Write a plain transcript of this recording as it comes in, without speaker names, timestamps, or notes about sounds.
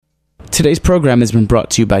Today's program has been brought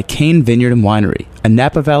to you by Cane Vineyard and Winery, a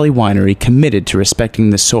Napa Valley winery committed to respecting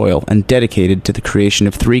the soil and dedicated to the creation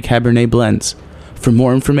of 3 Cabernet blends. For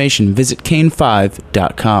more information, visit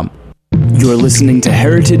cane5.com. You're listening to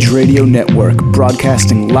Heritage Radio Network,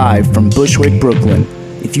 broadcasting live from Bushwick, Brooklyn.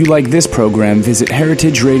 If you like this program, visit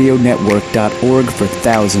heritageradionetwork.org for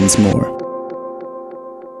thousands more.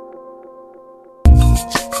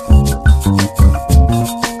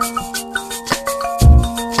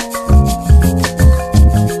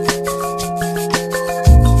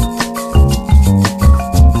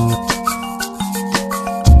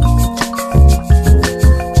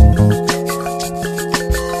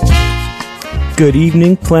 Good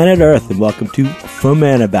evening, planet Earth, and welcome to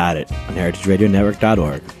Foment About It on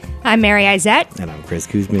heritageradionetwork.org. I'm Mary Izette. And I'm Chris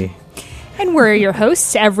Kuzmi. And we're your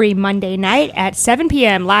hosts every Monday night at 7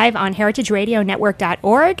 p.m. live on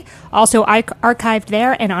heritageradionetwork.org, also archived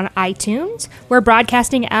there and on iTunes. We're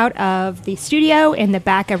broadcasting out of the studio in the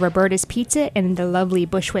back of Roberta's Pizza in the lovely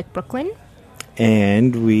Bushwick, Brooklyn.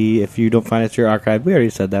 And if you don't find us here archived, we already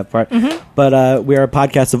said that part. But we are a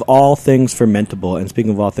podcast of all things fermentable. And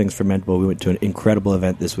speaking of all things fermentable, we went to an incredible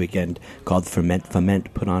event this weekend called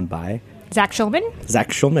Foment, put on by Zach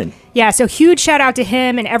Schulman. Yeah, so huge shout out to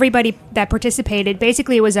him and everybody that participated.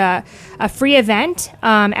 Basically, it was a free event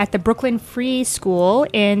at the Brooklyn Free School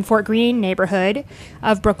in Fort Greene neighborhood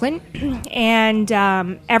of Brooklyn. And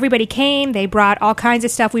everybody came. They brought all kinds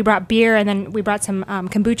of stuff. We brought beer, and then we brought some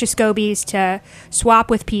kombucha scobies to swap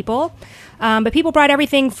with people. But people brought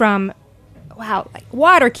everything from like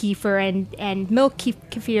water kefir and milk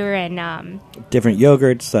kefir and different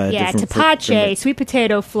yogurts. Tepache, sweet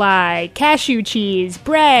potato fly, cashew cheese,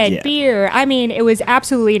 bread, beer. I mean, it was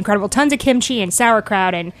absolutely incredible. Tons of kimchi and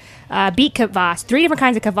sauerkraut and beet kvass, 3 different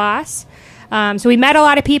kinds of kvass. So we met a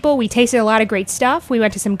lot of people. We tasted a lot of great stuff. We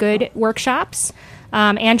went to some good workshops.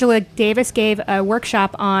 Angela Davis gave a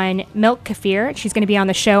workshop on milk kefir. She's going to be on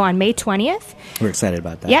the show on May 20th. We're excited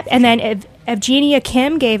about that. Yep, and then Evgenia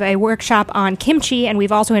Kim gave a workshop on kimchi, and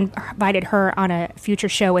we've also invited her on a future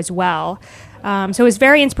show as well. So it was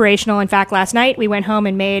very inspirational. In fact, last night we went home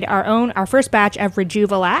and made our first batch of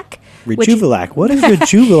Rejuvelac. What is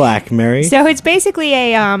Rejuvelac, Mary? So it's basically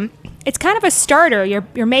it's kind of a starter.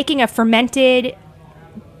 You're making a fermented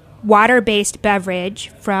water-based beverage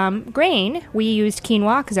from grain. We used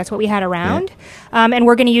quinoa because that's what we had around. Yeah. And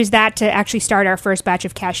we're going to use that to actually start our first batch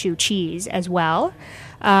of cashew cheese as well.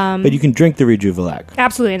 But you can drink the Rejuvelac.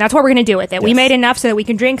 Absolutely, and that's what we're going to do with it. Yes. We made enough so that we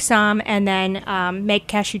can drink some and then make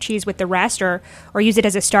cashew cheese with the rest or use it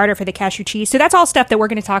as a starter for the cashew cheese. So that's all stuff that we're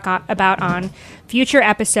going to talk about on future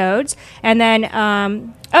episodes. And then,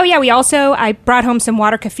 I brought home some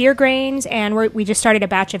water kefir grains, and we just started a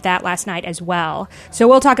batch of that last night as well. So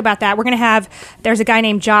we'll talk about that. We're going to there's a guy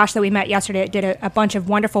named Josh that we met yesterday that did a bunch of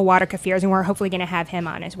wonderful water kefirs, and we're hopefully going to have him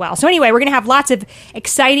on as well. So anyway, we're going to have lots of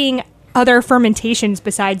exciting other fermentations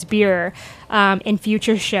besides beer in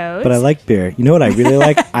future shows. But I like beer. You know what I really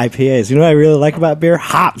like? IPAs. You know what I really like about beer?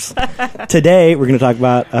 Hops. Today, we're going to talk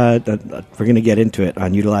about, we're going to get into it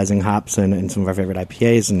on utilizing hops and some of our favorite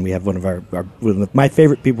IPAs. And we have one of my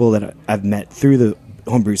favorite people that I've met through the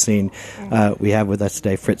homebrew scene. We have with us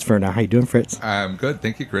today Fritz Furna. How you doing, Fritz? I'm good.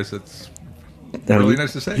 Thank you, Chris. It's really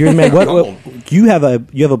nice to say. You're man. You have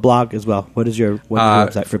a blog as well. What is your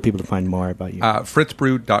website for people to find more about you?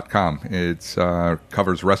 Fritzbrew.com. It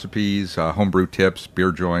covers recipes, homebrew tips,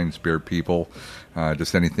 beer joins, beer people,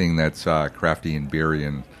 just anything that's crafty and beery,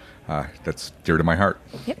 and that's dear to my heart.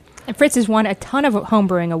 Yep. And Fritz has won a ton of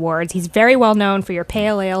homebrewing awards. He's very well known for your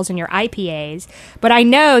pale ales and your IPAs. But I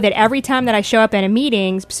know that every time that I show up at a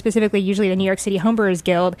meeting, specifically usually the New York City Homebrewers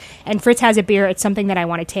Guild, and Fritz has a beer, it's something that I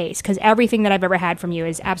want to taste because everything that I've ever had from you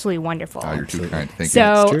is absolutely wonderful. Oh, you're too kind. Thank you.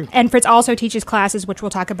 So, and Fritz also teaches classes, which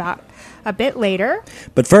we'll talk about a bit later.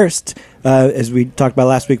 But first, as we talked about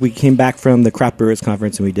last week, we came back from the Craft Brewers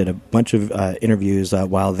Conference and we did a bunch of interviews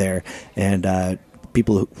while there. And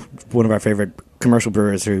one of our favorite commercial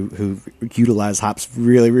brewers who utilize hops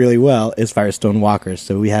really, really well is Firestone Walker.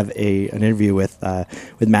 So we have an interview with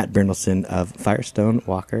Matt Brynildson of Firestone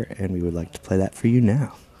Walker, and we would like to play that for you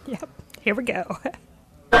now. Yep, here we go.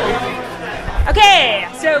 Okay,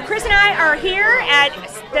 so Chris and I are here at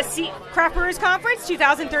the Craft Brewers Conference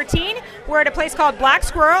 2013. We're at a place called Black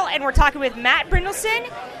Squirrel, and we're talking with Matt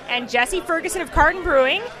Brynildson and Jesse Ferguson of Carton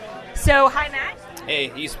Brewing. So, hi, Matt.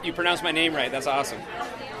 Hey, you pronounced my name right. That's awesome.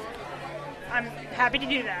 I'm happy to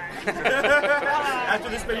do that. After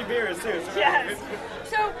this many beers, too. So yes.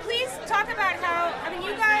 So please talk about how,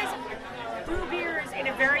 you guys brew beers in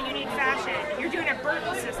a very unique fashion. You're doing a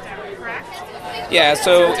Burton system, correct? Yeah,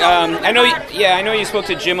 so I know you spoke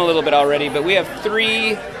to Jim a little bit already, but we have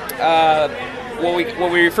 3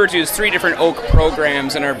 what we refer to as 3 different oak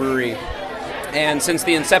programs in our brewery. And since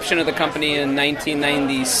the inception of the company in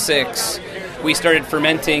 1996, we started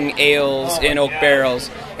fermenting ales in oak barrels.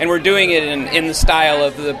 And we're doing it in the style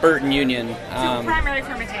of the Burton Union. Primary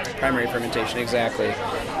fermentation. Primary fermentation, exactly.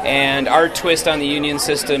 And our twist on the Union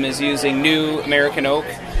system is using new American oak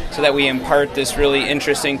so that we impart this really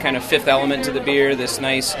interesting kind of fifth element to the beer, this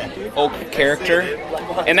nice oak character.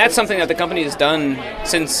 And that's something that the company has done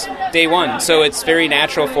since day one. So it's very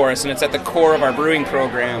natural for us, and it's at the core of our brewing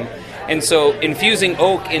program. And so infusing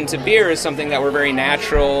oak into beer is something that we're very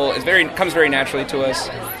natural. Comes very naturally to us.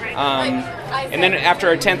 And then after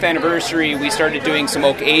our 10th anniversary, we started doing some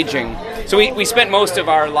oak aging. So we spent most of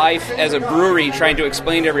our life as a brewery trying to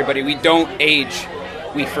explain to everybody we don't age,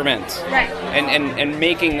 we ferment. Right. And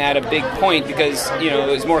making that a big point because,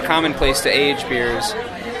 it was more commonplace to age beers.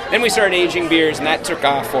 Then we started aging beers, and that took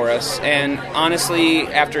off for us. And honestly,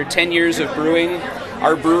 after 10 years of brewing,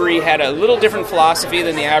 our brewery had a little different philosophy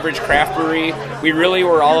than the average craft brewery. We really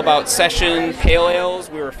were all about session pale ales.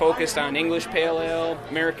 We were focused on English pale ale,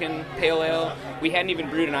 American pale ale. We hadn't even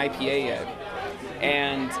brewed an IPA yet.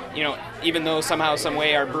 And, even though somehow, some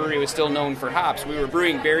way our brewery was still known for hops, we were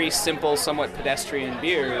brewing very simple, somewhat pedestrian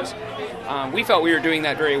beers. We felt we were doing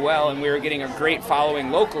that very well, and we were getting a great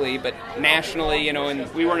following locally, but nationally,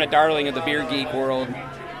 and we weren't a darling of the beer geek world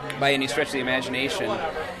by any stretch of the imagination,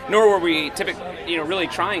 nor were we really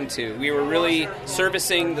trying to. We were really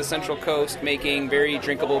servicing the Central Coast, making very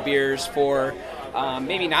drinkable beers for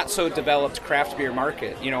maybe not so developed craft beer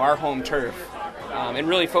market, our home turf, and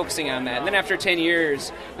really focusing on that. And then after 10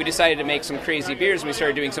 years, we decided to make some crazy beers, and we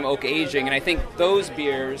started doing some oak aging. And I think those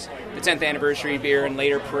beers, the 10th anniversary beer and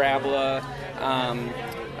later Parabola,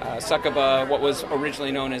 Succubah, what was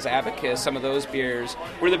originally known as Abacus, some of those beers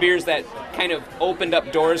were the beers that kind of opened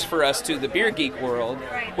up doors for us to the beer geek world,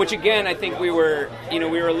 which again, I think we were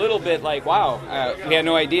a little bit like, wow, we had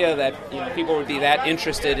no idea that people would be that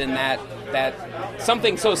interested in that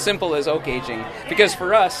something so simple as oak aging. Because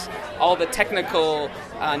for us, all the technical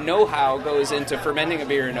know-how goes into fermenting a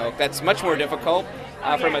beer in oak. That's much more difficult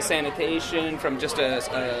from a sanitation, from just a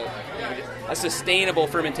sustainable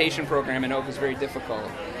fermentation program in oak is very difficult.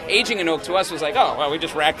 Aging in oak to us was like, oh, well, we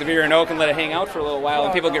just rack the beer in oak and let it hang out for a little while,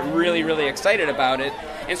 and people get really, really excited about it.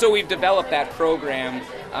 And so we've developed that program,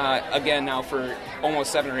 again, now for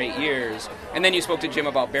almost 7 or 8 years. And then you spoke to Jim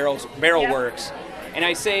about Barrel Works. And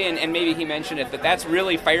I say, and maybe he mentioned it, but that's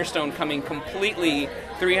really Firestone coming completely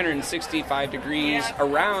 365 degrees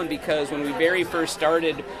around, because when we very first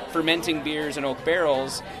started fermenting beers in oak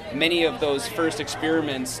barrels, many of those first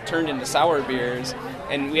experiments turned into sour beers,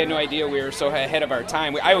 and we had no idea we were so ahead of our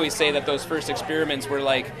time. I always say that those first experiments were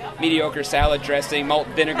like mediocre salad dressing, malt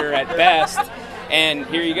vinegar at best, and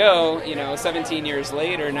here you go, 17 years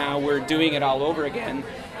later, now we're doing it all over again.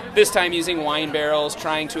 This time using wine barrels,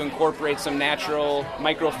 trying to incorporate some natural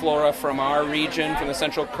microflora from our region, from the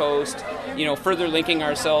Central Coast, further linking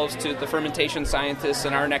ourselves to the fermentation scientists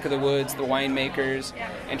in our neck of the woods, the winemakers,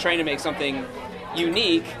 and trying to make something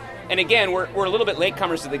unique. And again, we're a little bit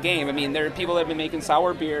latecomers to the game. I mean, there are people that have been making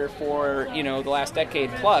sour beer for, the last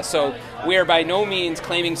decade plus. So we are by no means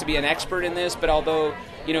claiming to be an expert in this, but although,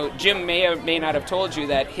 Jim may or may not have told you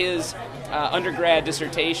that his undergrad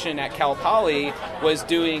dissertation at Cal Poly was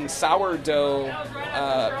doing sourdough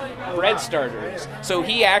bread starters. So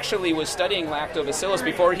he actually was studying lactobacillus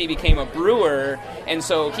before he became a brewer, and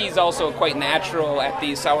so he's also quite natural at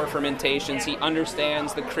these sour fermentations. He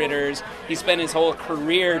understands the critters. He spent his whole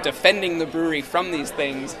career defending the brewery from these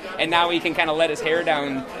things, and now he can kind of let his hair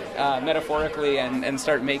down metaphorically and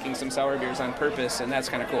start making some sour beers on purpose, and that's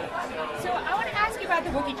kind of cool. So I want to ask you about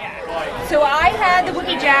the Wookie Jack. So I had the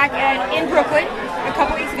Wookie Jack in Brooklyn a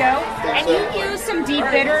couple weeks ago, and you used some deep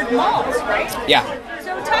bittered malts, right? Yeah.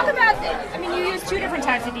 So talk about, you use 2 different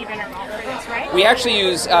types of deep bitter malt for this, right? We actually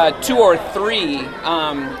use 2 or 3.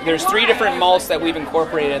 There's 3 different malts that we've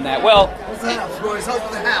incorporated in that. Well, what's the haps, boys?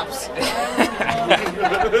 How's the haps?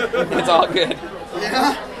 It's all good.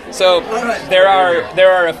 Yeah. So there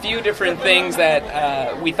are a few different things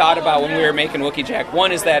that we thought about when we were making Wookie Jack.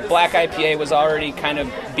 One is that black IPA was already kind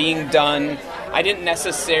of being done. I didn't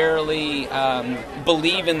necessarily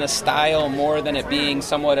believe in the style more than it being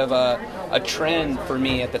somewhat of a trend for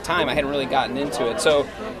me at the time. I hadn't really gotten into it. So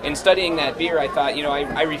in studying that beer, I thought,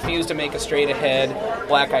 I refused to make a straight-ahead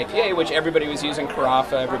black IPA, which everybody was using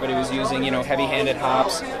Carafa, everybody was using, heavy-handed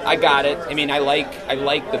hops. I got it. I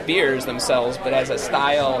like the beers themselves, but as a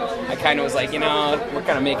style, I kind of was like, we're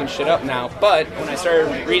kind of making shit up now. But when I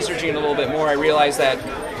started researching it a little bit more, I realized that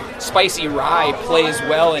spicy rye plays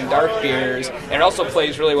well in dark beers, and it also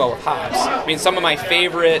plays really well with hops. I mean, some of my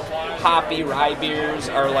favorite hoppy rye beers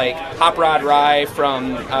are like Hop Rod Rye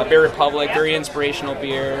from Bear Republic, very inspirational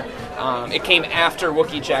beer. It came after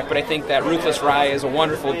Wookiee Jack, but I think that Ruthless Rye is a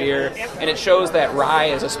wonderful beer, and it shows that rye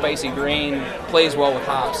as a spicy grain plays well with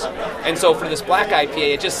hops. And so for this black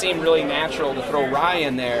IPA, it just seemed really natural to throw rye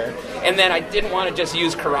in there. And then I didn't want to just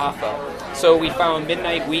use Carafa. So we found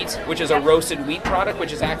Midnight Wheat, which is a roasted wheat product,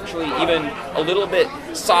 which is actually even a little bit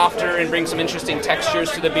softer and brings some interesting textures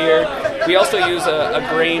to the beer. We also use a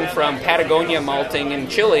grain from Patagonia malting in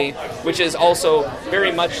Chile, which is also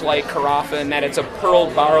very much like Carafa in that it's a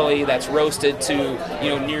pearled barley that's roasted to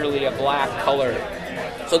nearly a black color.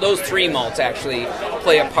 So those three malts actually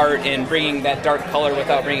play a part in bringing that dark color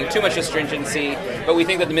without bringing too much astringency. But we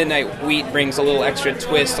think that the Midnight Wheat brings a little extra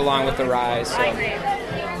twist along with the rye. So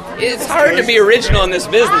it's hard to be original in this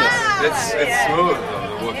business. It's smooth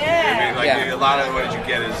though, the Wookiee. I mean, a lot of what you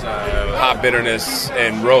get is hop bitterness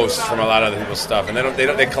and roast from a lot of other people's stuff, and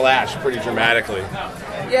they clash pretty dramatically.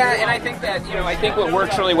 Yeah, and I think that, I think what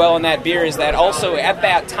works really well in that beer is that also at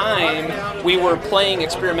that time we were playing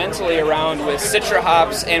experimentally around with Citra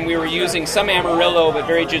hops, and we were using some Amarillo but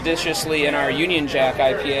very judiciously in our Union Jack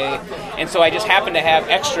IPA. And so I just happened to have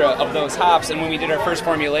extra of those hops, and when we did our first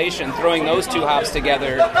formulation, throwing those two hops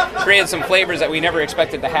together created some flavors that we never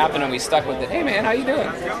expected to happen, and we stuck with it. Hey man, how you doing?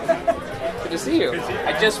 Good to see you.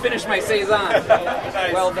 I just finished my Saison.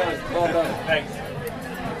 Well done. Thanks.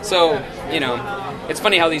 So, it's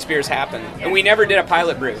funny how these beers happen. And we never did a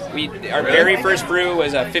pilot brew. Our very first brew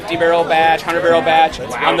was a 50-barrel batch, 100-barrel batch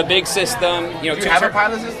on the big system. Do you have a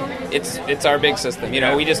pilot system? It's our big system.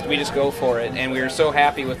 We just go for it, and we were so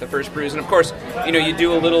happy with the first brews. And of course, you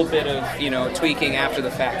do a little bit of tweaking after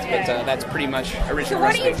the fact, but that's pretty much original. So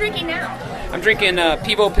what are you drinking now? I'm drinking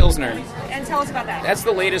Pivo Pilsner. And tell us about that. That's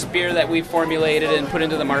the latest beer that we've formulated and put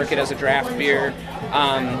into the market as a draft beer.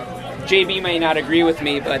 JB may not agree with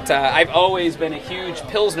me, but I've always been a huge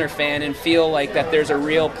Pilsner fan and feel like that there's a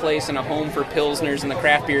real place and a home for Pilsners in the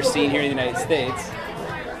craft beer scene here in the United States.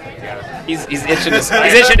 He's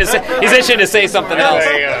itching to say something else.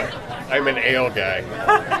 I'm an ale guy.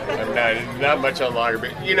 I'm not much on lager,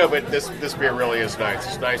 but but this beer really is nice.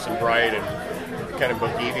 It's nice and bright and kind of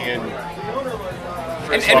Bohemian.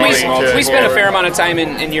 And we spent a fair amount of time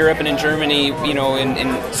in Europe and in Germany, in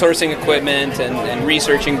sourcing equipment and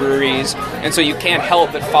researching breweries. And so you can't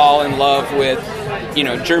help but fall in love with,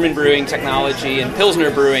 German brewing technology and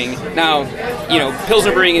Pilsner brewing. Now,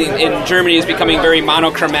 Pilsner brewing in Germany is becoming very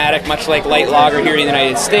monochromatic, much like light lager here in the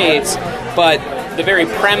United States. But the very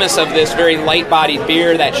premise of this very light-bodied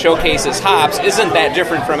beer that showcases hops isn't that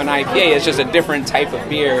different from an IPA. It's just a different type of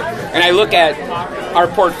beer. And I look at our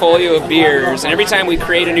portfolio of beers, and every time we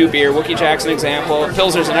create a new beer, Wookiee Jack's an example,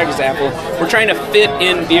 Pilsner's an example, we're trying to fit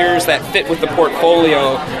in beers that fit with the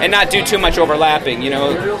portfolio and not do too much overlapping.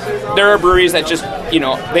 There are breweries that just,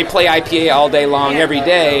 they play IPA all day long, every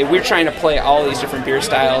day. We're trying to play all these different beer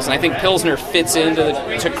styles, and I think Pilsner fits into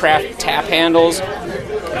to craft tap handles,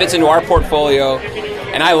 fits into our portfolio,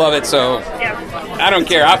 and I love it, so I don't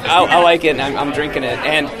care. I like it, and I'm drinking it.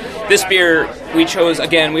 And this beer we chose,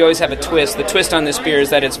 again, we always have a twist. The twist on this beer is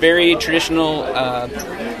that it's very traditional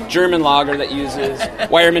German lager that uses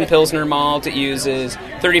Weyermann Pilsner malt. It uses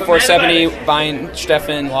 3470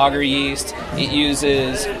 Weihenstephan lager yeast. It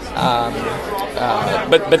uses,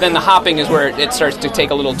 but then the hopping is where it starts to take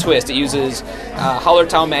a little twist. It uses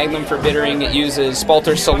Hallertau Magnum for bittering. It uses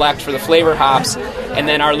Spalter Select for the flavor hops, and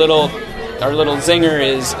then our little zinger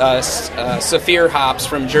is Saphir hops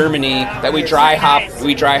from Germany that we dry hop.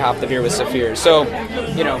 We dry hop the beer with Saphir. So,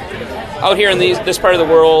 out here in this part of the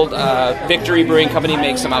world, Victory Brewing Company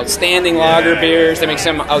makes some outstanding lager beers. They make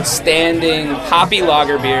some outstanding hoppy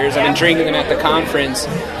lager beers. I've been drinking them at the conference.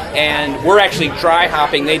 And we're actually dry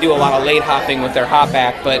hopping. They do a lot of late hopping with their hop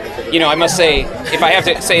back. But, I must say, if I have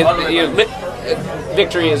to say,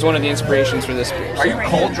 Victory is one of the inspirations for this beer. Are you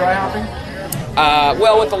cold dry hopping?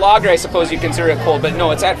 Well, with the lager, I suppose you consider it cold, but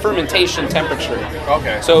no, it's at fermentation temperature.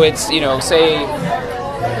 Okay. So it's, say,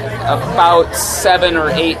 about 7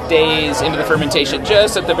 or 8 days into the fermentation,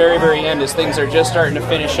 just at the very, very end, as things are just starting to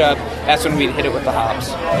finish up, that's when we'd hit it with the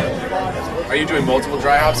hops. Are you doing multiple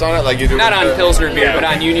dry hops on it? Like you do? Not on Pilsner beer, but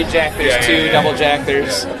on Union Jack, there's 2, Double Jack,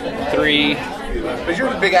 there's 3. But you're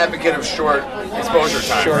a big advocate of short exposure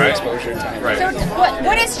time, Short right? exposure time. Right. So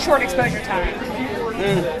what is short exposure time?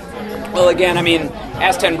 Well, again, I mean,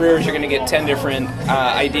 as 10 brewers, you're going to get 10 different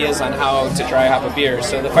ideas on how to dry hop a beer.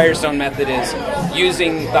 So the Firestone method is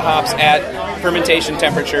using the hops at fermentation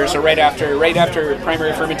temperature. So right after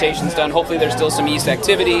primary fermentation's done, hopefully there's still some yeast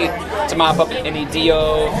activity to mop up any DO,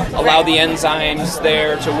 allow the enzymes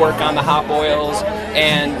there to work on the hop oils,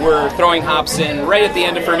 and we're throwing hops in right at the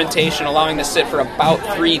end of fermentation, allowing to sit for about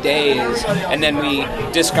 3 days, and then we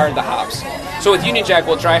discard the hops. So with Union Jack,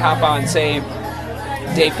 we'll dry hop on, say,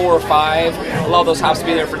 day 4 or 5, allow those hops to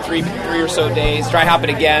be there for three or so days, dry hop it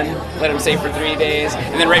again, let them stay for 3 days,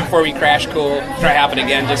 and then right before we crash cool, dry hop it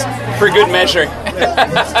again, just for good measure.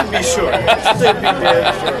 Just to be sure.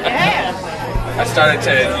 I started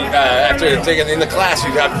to, after taking in the class,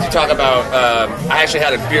 you talk about, I actually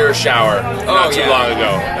had a beer shower not too long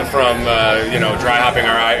ago from, dry hopping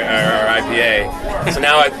our IPA. So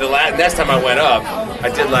now the next time I went up, I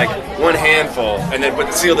did like one handful and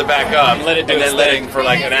then sealed it back up and let it for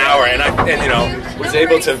like an hour, and I was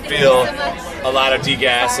able to feel a lot of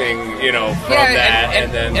degassing, from that.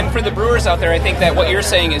 And for the brewers out there, I think that what you're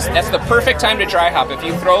saying is that's the perfect time to dry hop. If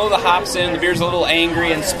you throw the hops in, the beer's a little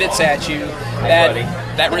angry and spits at you,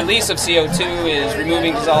 that release of CO2 is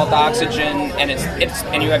removing dissolved oxygen, and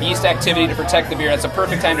and you have yeast activity to protect the beer. That's a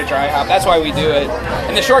perfect time to dry hop. That's why we do it.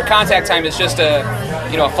 And the short contact time is just a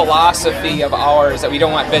philosophy of ours that we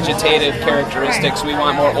don't want vegetative characteristics. We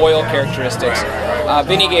want more oil characteristics.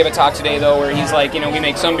 Vinny gave a talk today, though, where he's like, we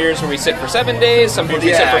make some beers where we sit for 7 days, some beers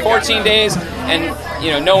we sit for 14 days, and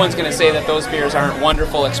no one's going to say that those beers aren't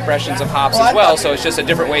wonderful expressions of hops as well. So it's just a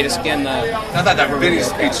different way to skin the. I thought that Vinny's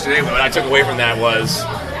speech today, what I took away from that was,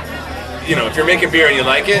 if you're making beer and you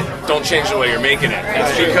like it, don't change the way you're making it.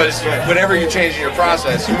 Because whatever you change in your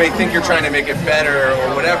process, you may think you're trying to make it better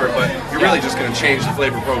or whatever, but you're really just going to change the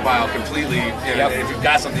flavor profile completely. If you've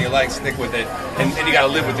got something you like, stick with it, and you got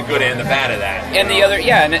to live with the good and the bad of that. And the other,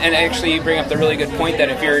 and actually you bring up the really good point that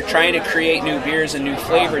if you're trying to create new beers and new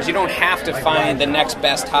flavors, you don't have to find the next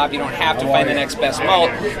best hop, you don't have to find the next best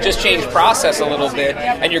malt. Just change process a little bit,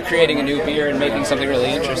 and you're creating a new beer and making something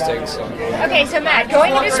really interesting. So. Okay, so Matt,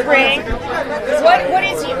 going into spring,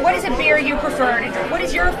 what is a beer you prefer to drink? What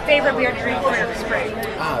is your favorite beer to drink for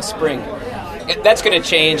spring? Spring. That's going to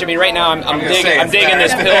change. I mean, right now I'm digging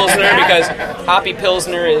this Pilsner because hoppy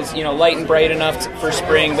Pilsner is light and bright enough for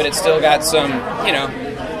spring, but it's still got some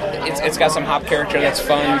it's got some hop character that's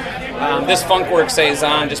fun. This Funkworks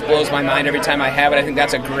Saison just blows my mind every time I have it. I think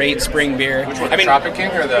that's a great spring beer. Which one, the Tropic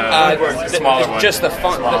King or the smaller one? Just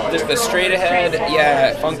the straight ahead,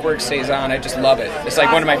 Funkworks Saison. I just love it. It's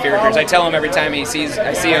like one of my favorite beers. I tell him every time I see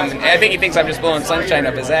him, and I think he thinks I'm just blowing sunshine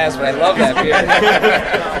up his ass, but I love that beer.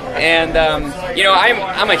 And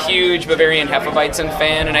I'm a huge Bavarian Hefeweizen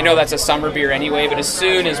fan, and I know that's a summer beer anyway. But as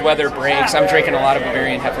soon as weather breaks, I'm drinking a lot of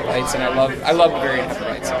Bavarian Hefeweizen. I love Bavarian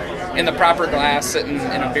Hefeweizen in the proper glass, sitting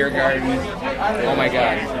in a beer garden. Oh my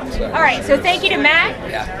God! So. All right, so thank you to Matt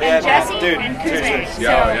and Jesse and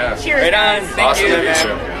Kuzma. Cheers! Right on. Thank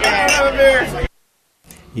you.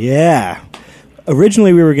 Yeah.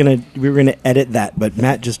 Originally, we were gonna edit that, but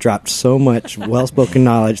Matt just dropped so much well-spoken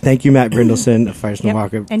knowledge. Thank you, Matt Grindelson of Firestone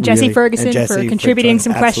Walker, and Jesse Ferguson for contributing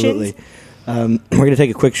some questions. We're going to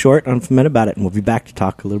take a quick short on Ferment About It, and we'll be back to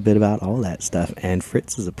talk a little bit about all that stuff and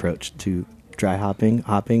Fritz's approach to dry hopping,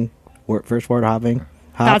 first word hopping.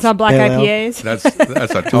 Thoughts on black IPAs? That's a tough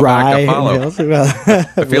act to follow.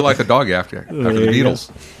 I feel like a dog after the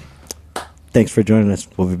Beatles. Thanks for joining us.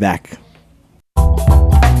 We'll be back.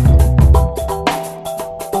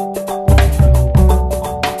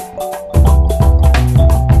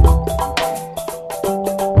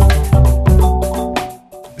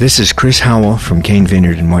 This is Chris Howell from Cane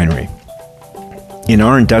Vineyard and Winery. In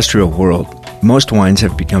our industrial world, most wines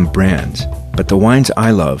have become brands, but the wines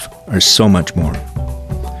I love are so much more.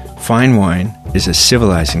 Fine wine is a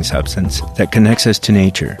civilizing substance that connects us to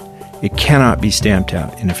nature. It cannot be stamped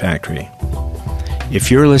out in a factory.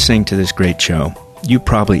 If you're listening to this great show, you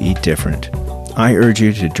probably eat different. I urge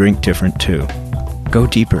you to drink different too. Go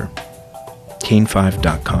deeper.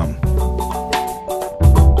 Cane5.com.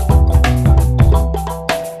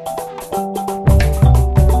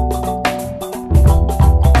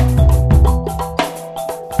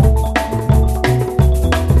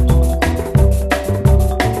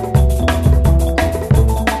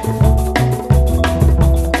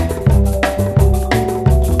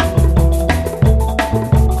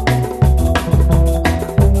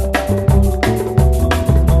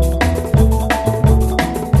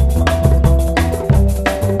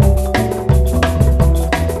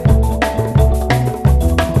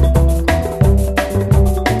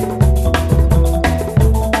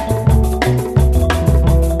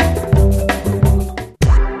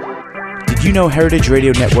 you know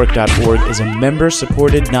heritageradionetwork.org is a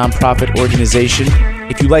member-supported nonprofit organization?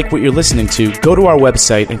 If you like what you're listening to, go to our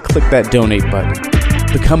website and click that donate button.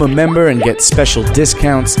 Become a member and get special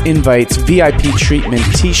discounts, invites, VIP treatment,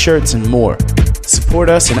 t-shirts, and more. Support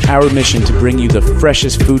us in our mission to bring you the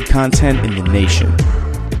freshest food content in the nation.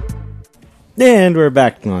 And we're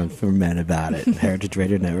back on Ferment About It,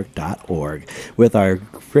 heritageradionetwork.org, with our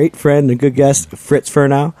great friend and good guest, Fritz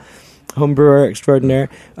Furnow, homebrewer extraordinaire.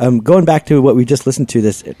 Going back to what we just listened to,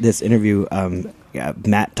 this interview,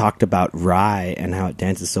 Matt talked about rye and how it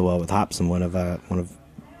dances so well with hops, and one of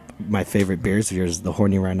my favorite beers of yours is the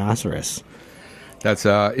Horny Rhinoceros. That's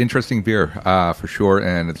an interesting beer, for sure,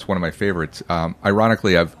 and it's one of my favorites.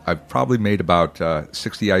 Ironically, I've probably made about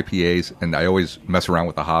 60 IPAs, and I always mess around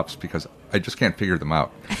with the hops because I just can't figure them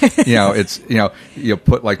out. You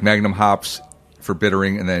put like Magnum hops for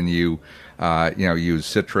bittering, and then you use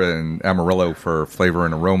Citra and Amarillo for flavor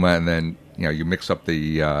and aroma, and then you mix up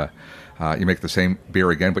the you make the same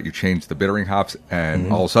beer again, but you change the bittering hops,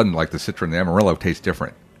 and all of a sudden, like the Citra and the Amarillo taste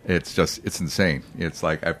different. It's insane. It's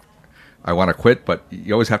like I want to quit, but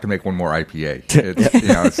you always have to make one more IPA.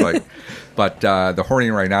 It's like, but the Horny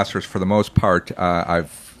Rhinoceros, for the most part,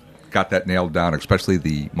 I've got that nailed down, especially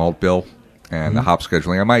the malt bill and the hop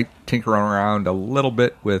scheduling. I might tinker around a little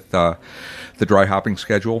bit with the dry hopping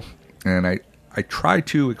schedule, and I try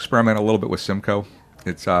to experiment a little bit with Simcoe.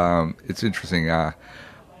 It's interesting. I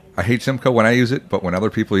hate Simcoe when I use it, but when other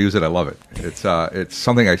people use it, I love it. It's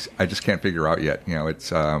something I just can't figure out yet. It's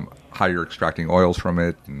how you're extracting oils from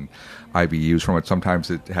it and IBUs from it. Sometimes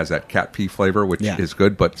it has that cat pee flavor, which is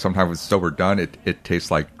good, but sometimes it's overdone. It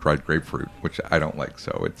tastes like dried grapefruit, which I don't like.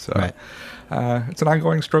 So it's an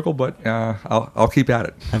ongoing struggle, but I'll keep at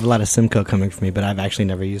it. I have a lot of Simcoe coming from me, but I've actually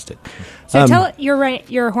never used it. So tell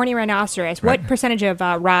your Horny Rhinoceros, what percentage of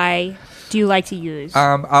rye do you like to use?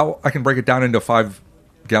 I can break it down into a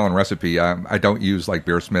 5-gallon recipe. I don't use like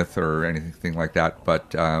Beersmith or anything like that,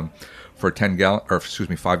 but for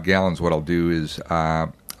 5 gallons, what I'll do is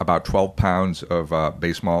about 12 pounds of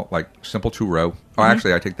base malt, like simple 2-row. Oh,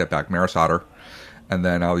 actually, I take that back, Maris Otter. And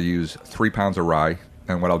then I'll use 3 pounds of rye.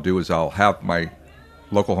 And what I'll do is I'll have my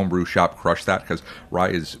local homebrew shop crush that, because rye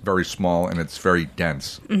is very small and it's very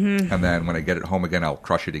dense. And then when I get it home again, I'll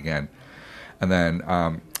crush it again. And then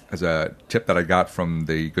as a tip that I got from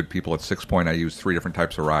the good people at 6 Point, I use 3 different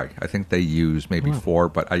types of rye. I think they use maybe 4,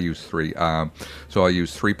 but I use 3. So I'll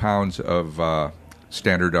use 3 pounds of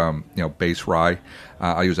standard, base rye.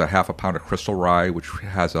 I'll use a half a pound of crystal rye, which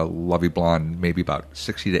has a lovely blonde, maybe about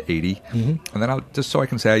 60 to 80. And then I'll just so I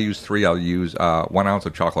can say I use 3, I'll use 1 ounce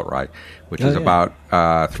of chocolate rye, which is about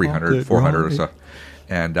 300, 400 or so.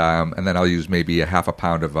 And then I'll use maybe a half a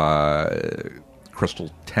pound of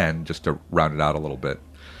crystal 10 just to round it out a little bit.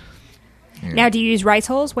 Now, do you use rice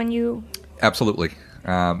hulls when you... Absolutely.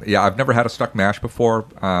 I've never had a stuck mash before.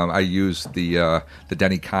 I use the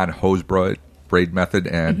Denny Kahn hose braid method,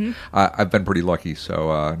 and I've been pretty lucky.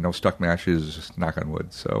 So no stuck mashes, knock on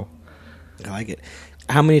wood. So I like it.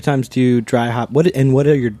 How many times do you dry hop? What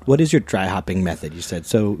is your dry hopping method? You said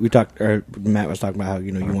so. Matt was talking about how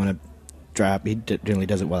you want to dry hop. He generally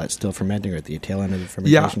does it while it's still fermenting or at the tail end of the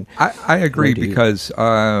fermentation. Yeah, I agree because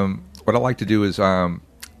what I like to do is.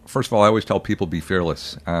 First of all, I always tell people be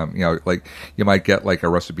fearless. Like you might get like a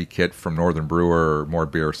recipe kit from Northern Brewer or More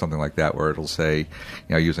Beer or something like that, where it'll say,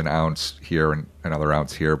 use an ounce here and another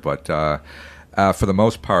ounce here. But for the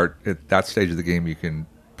most part, at that stage of the game, you can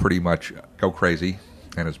pretty much go crazy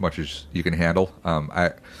and as much as you can handle.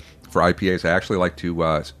 For IPAs, I actually like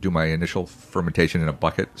to do my initial fermentation in a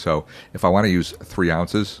bucket. So if I want to use 3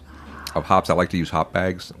 ounces of hops, I like to use hop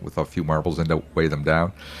bags with a few marbles in to weigh them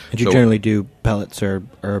down. And you generally do pellets or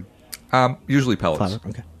usually pellets. Flour?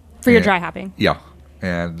 Okay. For your dry hopping? Yeah.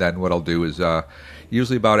 And then what I'll do is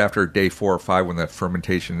usually about after day 4 or 5, when the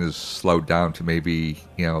fermentation is slowed down to maybe,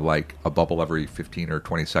 like a bubble every 15 or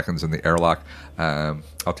 20 seconds in the airlock,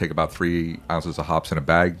 I'll take about 3 ounces of hops in a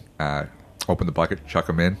bag, open the bucket, chuck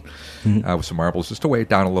them in with some marbles just to weigh it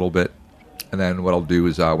down a little bit. And then what I'll do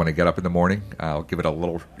is when I get up in the morning, I'll give it a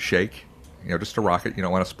little shake, just to rock it. You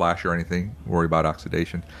don't want to splash or anything, worry about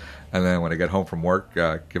oxidation. And then when I get home from work,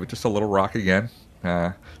 give it just a little rock again,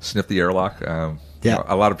 sniff the airlock. A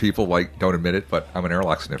lot of people don't admit it, but I'm an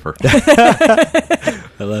airlock sniffer. I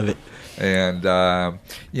love it. And,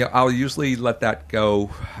 I'll usually let that go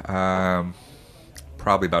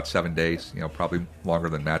probably about 7 days, probably longer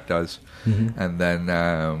than Matt does. And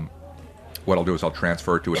then... what I'll do is I'll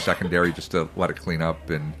transfer it to a secondary just to let it clean up,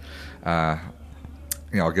 and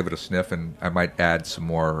I'll give it a sniff, and I might add some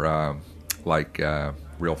more like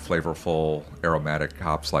real flavorful aromatic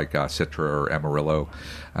hops like Citra or Amarillo.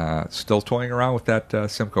 Still toying around with that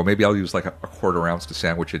Simcoe. Maybe I'll use like a quarter ounce to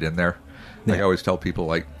sandwich it in there. Like I always tell people,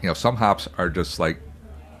 like, some hops are just like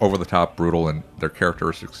over the top brutal, and their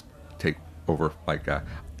characteristics take over. Like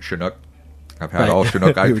Chinook, I've had all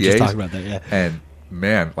Chinook IPAs, we were just talking about that, yeah. And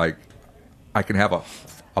man, like I can have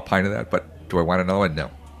a pint of that, but do I want another one? No.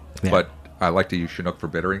 Yeah. But I like to use Chinook for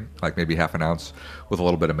bittering, like maybe half an ounce with a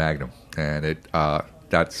little bit of Magnum, and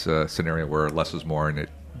that's a scenario where less is more, and it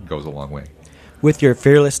goes a long way. With your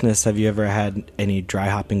fearlessness, have you ever had any dry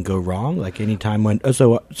hopping go wrong? Like any time when I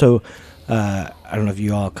don't know if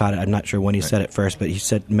you all caught it. I'm not sure when he said it first, but he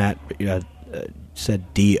said Matt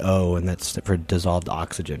said DO, and that's for dissolved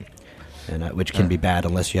oxygen, and which can be bad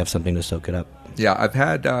unless you have something to soak it up. Yeah, I've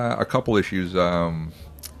had a couple issues.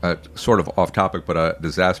 Sort of off topic, but a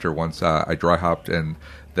disaster once. I dry hopped, and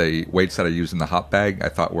the weights that I used in the hop bag I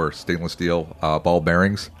thought were stainless steel ball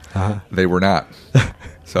bearings. They were not.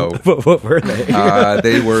 So what were they?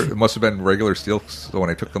 It must have been regular steel. So when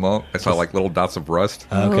I took them out, I saw like little dots of rust.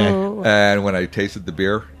 Okay. And when I tasted the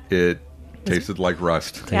beer, it tasted like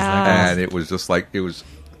rust. And it was just like you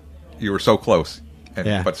were so close,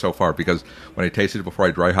 but so far, because when I tasted it before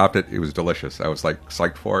I dry hopped it, it was delicious. I was like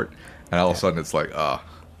psyched for it, and all of a sudden it's like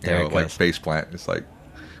like face plant. It's like,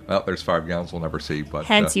 well, there's 5 gallons we'll never see. But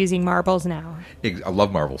hence using marbles now. I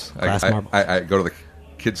love marbles. Marbles. I go to the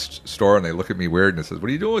kids store and they look at me weird and they says, "What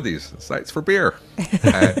are you doing with these?" It's like, it's for beer.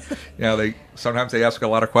 And, they sometimes they ask a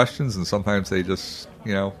lot of questions, and sometimes they just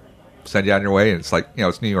send you on your way. And it's like,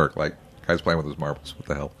 it's New York. Like, guy's playing with his marbles. What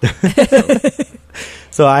the hell?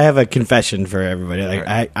 So I have a confession for everybody.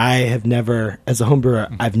 Like, I have never, as a home brewer,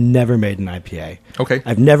 I've never made an IPA. Okay.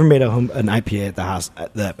 I've never made an IPA at the house.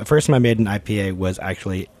 The first time I made an IPA was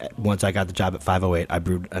actually once I got the job at 508. I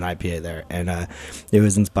brewed an IPA there, and it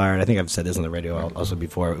was inspired. I think I've said this on the radio also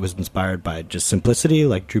before. It was inspired by just simplicity,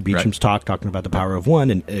 like Drew Beecham's talking about the power of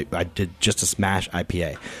one, and I did just a smash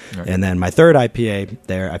IPA. Right. And then my third IPA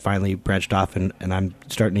there, I finally branched off, and I'm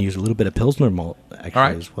starting to use a little bit of Pilsner malt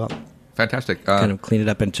actually as well. Fantastic. Kind of clean it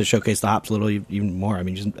up and to showcase the hops a little even more. I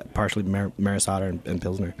mean, just partially Maris Otter and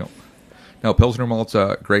Pilsner. No, Pilsner malt's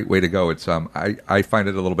a great way to go. It's I find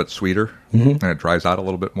it a little bit sweeter, and it dries out a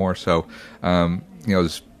little bit more. So,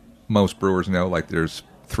 as most brewers know, like there's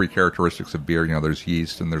 3 characteristics of beer. There's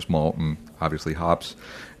yeast, and there's malt, and obviously hops.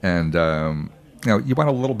 And you want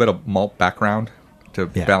a little bit of malt background to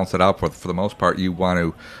balance it out. For the most part, you want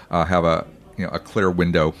to have a clear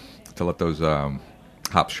window to let those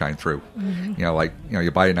hops shine through.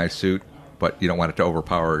 You buy a nice suit, but you don't want it to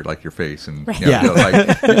overpower like your face, and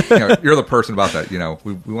you're the person about that. We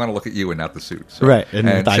want to look at you and not the suit. So, right, and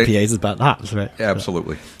with IPAs is about hops, right?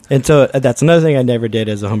 Absolutely. And so that's another thing I never did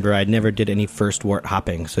as a homebrewer. I never did any first wort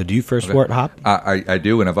hopping. So do you first wort hop? I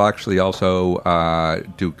do, and I've actually also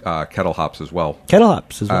do kettle hops as well. Kettle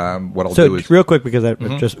hops as well. What I'll do is real quick, because I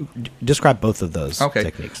just describe both of those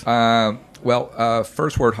techniques.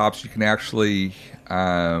 First wort hops, you can actually.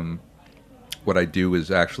 What I do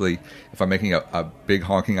is actually, if I'm making a big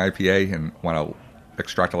honking IPA and want to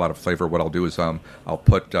extract a lot of flavor, what I'll do is I'll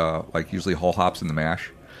put usually whole hops in the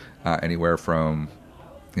mash, anywhere from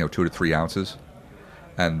 2 to 3 ounces,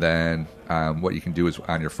 and then what you can do is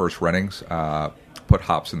on your first runnings, put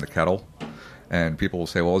hops in the kettle. And people will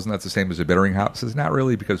say, well, isn't that the same as a bittering hop? I says, not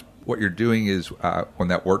really, because what you're doing is when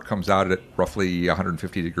that wort comes out at roughly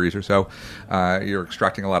 150 degrees or so, you're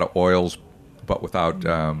extracting a lot of oils, but without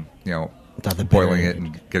boiling it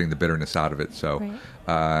and getting the bitterness out of it. So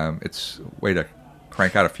it's a way to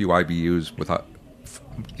crank out a few IBUs without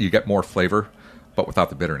you get more flavor, but without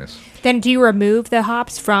the bitterness. Then do you remove the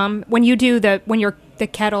hops from when you're the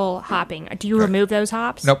kettle hopping? Do you remove those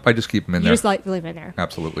hops? Nope, I just keep them in there. You just leave them in there.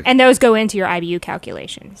 Absolutely. And those go into your IBU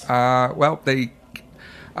calculations. I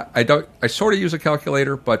sort of use a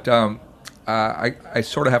calculator, but I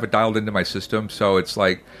sort of have it dialed into my system. So it's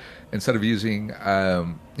like, instead of using,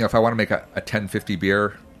 if I want to make a 1050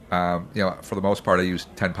 beer, for the most part, I use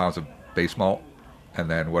 10 pounds of base malt, and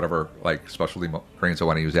then whatever specialty grains I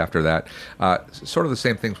want to use after that. Sort of the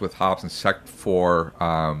same things with hops, except for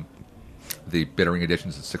the bittering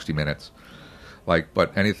additions at 60 minutes.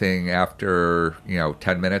 But anything after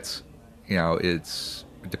 10 minutes, it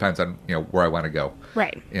depends on where I want to go.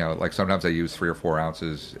 Right. Sometimes I use 3 or 4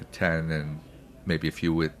 ounces at 10, and maybe a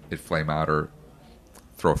few at flame out, or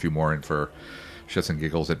throw a few more in for shits and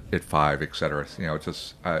giggles at 5, etc. It's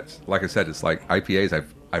just it's, like I said, it's like IPAs.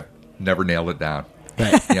 I've never nailed it down.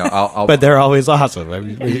 Right. I'll but they're always awesome. I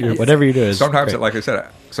mean, whatever you do is sometimes, great. like I said,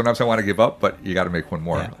 sometimes I want to give up, but you got to make one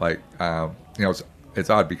more. Yeah. It's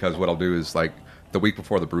odd because what I'll do is the week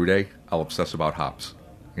before the brew day, I'll obsess about hops.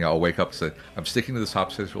 I'll wake up and say, I'm sticking to this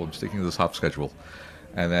hop schedule. I'm sticking to this hop schedule.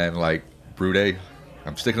 And then like brew day,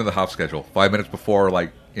 I'm sticking to the hop schedule. 5 minutes before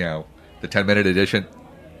the 10-minute edition,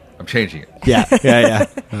 I'm changing it. Yeah.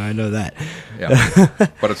 I know that. Yeah,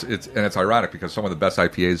 but it's ironic because some of the best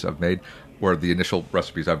IPAs I've made were the initial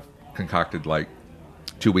recipes I've concocted like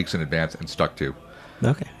 2 weeks in advance and stuck to.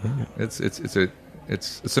 Okay. Yeah.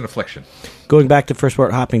 It's an affliction. Going back to first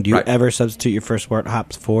wort hopping, do you Right. ever substitute your first wort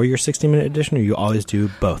hops for your 60-minute edition, or you always do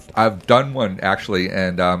both? I've done one actually,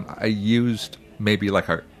 and I used maybe like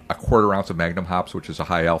a quarter ounce of Magnum hops, which is a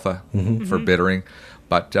high alpha for bittering.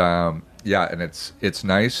 But and it's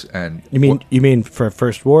nice. And You mean for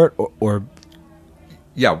first wort or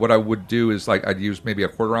yeah, what I would do is like I'd use maybe a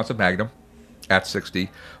quarter ounce of Magnum at 60,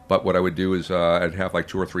 but what I would do is I'd have like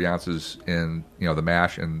 2 or 3 ounces in the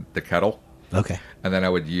mash and the kettle. Okay. And then I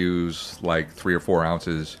would use like 3 or 4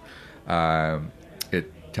 ounces at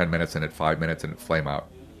 10 minutes and at 5 minutes and at flame out.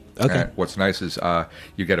 Okay. And what's nice is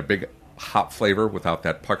you get a big hop flavor without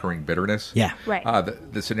that puckering bitterness. Yeah. Right.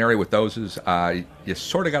 The scenario with those is you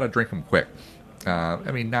sort of got to drink them quick.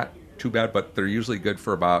 Not too bad, but they're usually good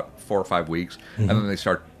for about 4 or 5 weeks, and then they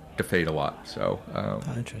start to fade a lot. So,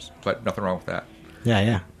 interesting. But nothing wrong with that.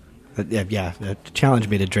 Yeah. Challenge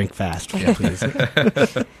me to drink fast, please.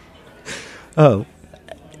 Oh,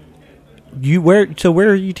 where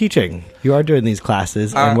are you teaching? You are doing these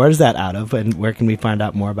classes, and where's that out of, and where can we find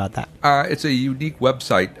out more about that? It's a unique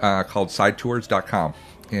website called sidetours.com,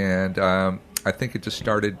 and I think it just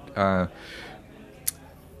started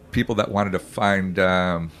people that wanted to find,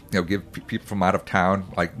 give people from out of town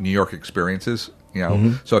like New York experiences.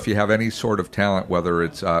 So if you have any sort of talent, whether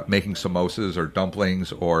it's making samosas or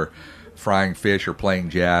dumplings or frying fish or playing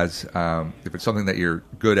jazz, if it's something that you're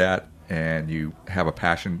good at and you have a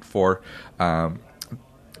passion for,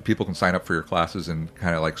 people can sign up for your classes and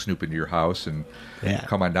kind of like snoop into your house and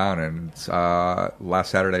come on down. And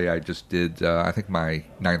last Saturday I just did, I think, my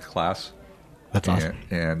 9th class. That's awesome.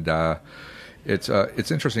 And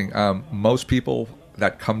it's interesting. Most people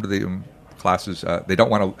that come to the classes, they don't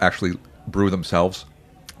want to actually brew themselves,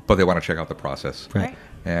 but they want to check out the process. Right.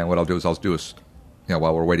 And what I'll do is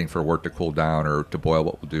while we're waiting for wort to cool down or to boil,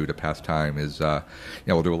 what we'll do to pass time is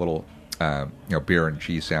we'll do a little beer and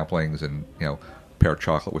cheese samplings, and pair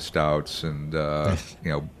chocolate with stouts, and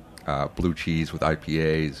blue cheese with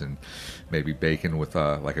IPAs, and maybe bacon with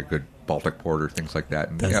like a good Baltic porter, things like that.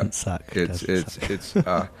 And Doesn't suck.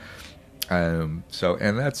 So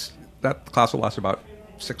that class will last about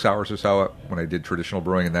 6 hours or so when I did traditional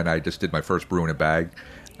brewing, and then I just did my first brew in a bag,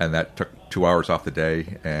 and that took 2 hours off the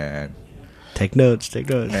day. And Take notes. And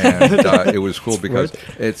it was cool because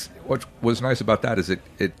what was nice about that is it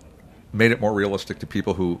made it more realistic to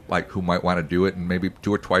people who might want to do it and maybe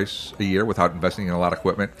do it twice a year without investing in a lot of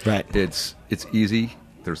equipment. Right. It's easy.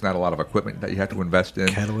 There's not a lot of equipment that you have to invest in.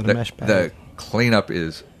 Kettle in a mesh bag. The cleanup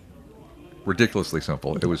is ridiculously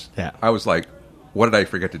simple. It was. Yeah. I was like, what did I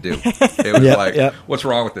forget to do? It was what's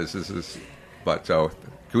wrong with this? So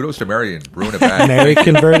kudos to Mary and brewing a bag. Mary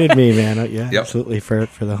converted me, man. Absolutely, for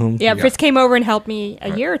the home. Yeah, Fritz came over and helped me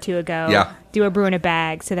a year or two ago. Yeah. Do a brew in a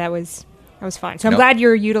bag, so that was fun. So I'm glad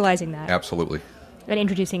you're utilizing that. Absolutely. And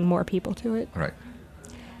introducing more people to it. All right.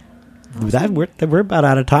 Awesome. We're about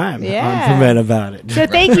out of time. Yeah. On about it. So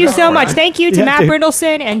thank you so much. Thank you to Matt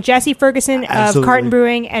Brindleson and Jesse Ferguson of Carton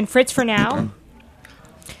Brewing and Fritz for Now.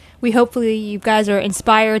 Hopefully you guys are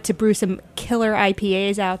inspired to brew some killer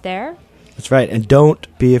IPAs out there. That's right, and don't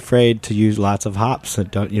be afraid to use lots of hops. So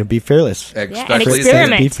don't be fearless. And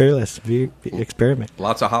experiment. Be fearless. Experiment.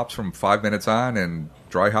 Lots of hops from 5 minutes on, and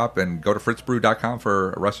dry hop, and go to fritzbrew.com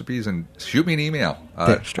for recipes and shoot me an email.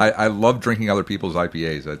 I love drinking other people's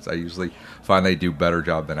IPAs. I usually find they do a better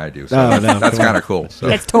job than I do. So that's kind of cool. So.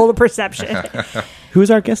 That's total perception. Who's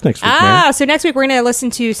our guest next week, Mary? So next week we're going to listen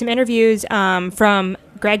to some interviews from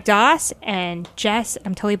Greg Doss and Jess,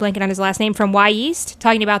 I'm totally blanking on his last name, from Y East,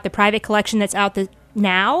 talking about the private collection that's out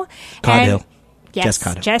now. Codhill. Yes,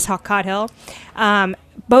 Jess Codhill.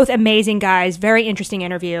 Both amazing guys, very interesting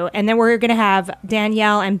interview. And then we're going to have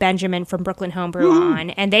Danielle and Benjamin from Brooklyn Homebrew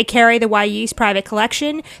on. And they carry the Y East private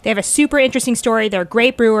collection. They have a super interesting story. They're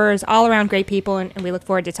great brewers, all around great people, and we look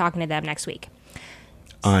forward to talking to them next week.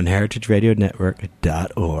 On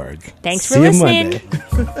heritageradionetwork.org. Thanks for listening. See you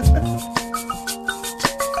Monday.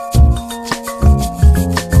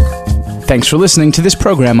 Thanks for listening to this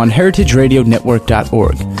program on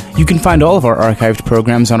heritageradionetwork.org. You can find all of our archived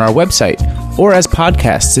programs on our website or as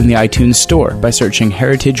podcasts in the iTunes Store by searching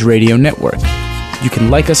Heritage Radio Network. You can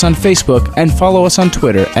like us on Facebook and follow us on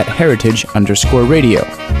Twitter at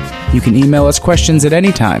heritage_radio. You can email us questions at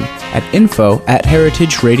any time at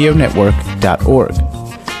info@heritageradionetwork.org.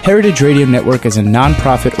 Heritage Radio Network is a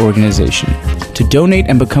non-profit organization. To donate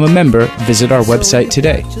and become a member, visit our website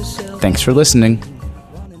today. Thanks for listening.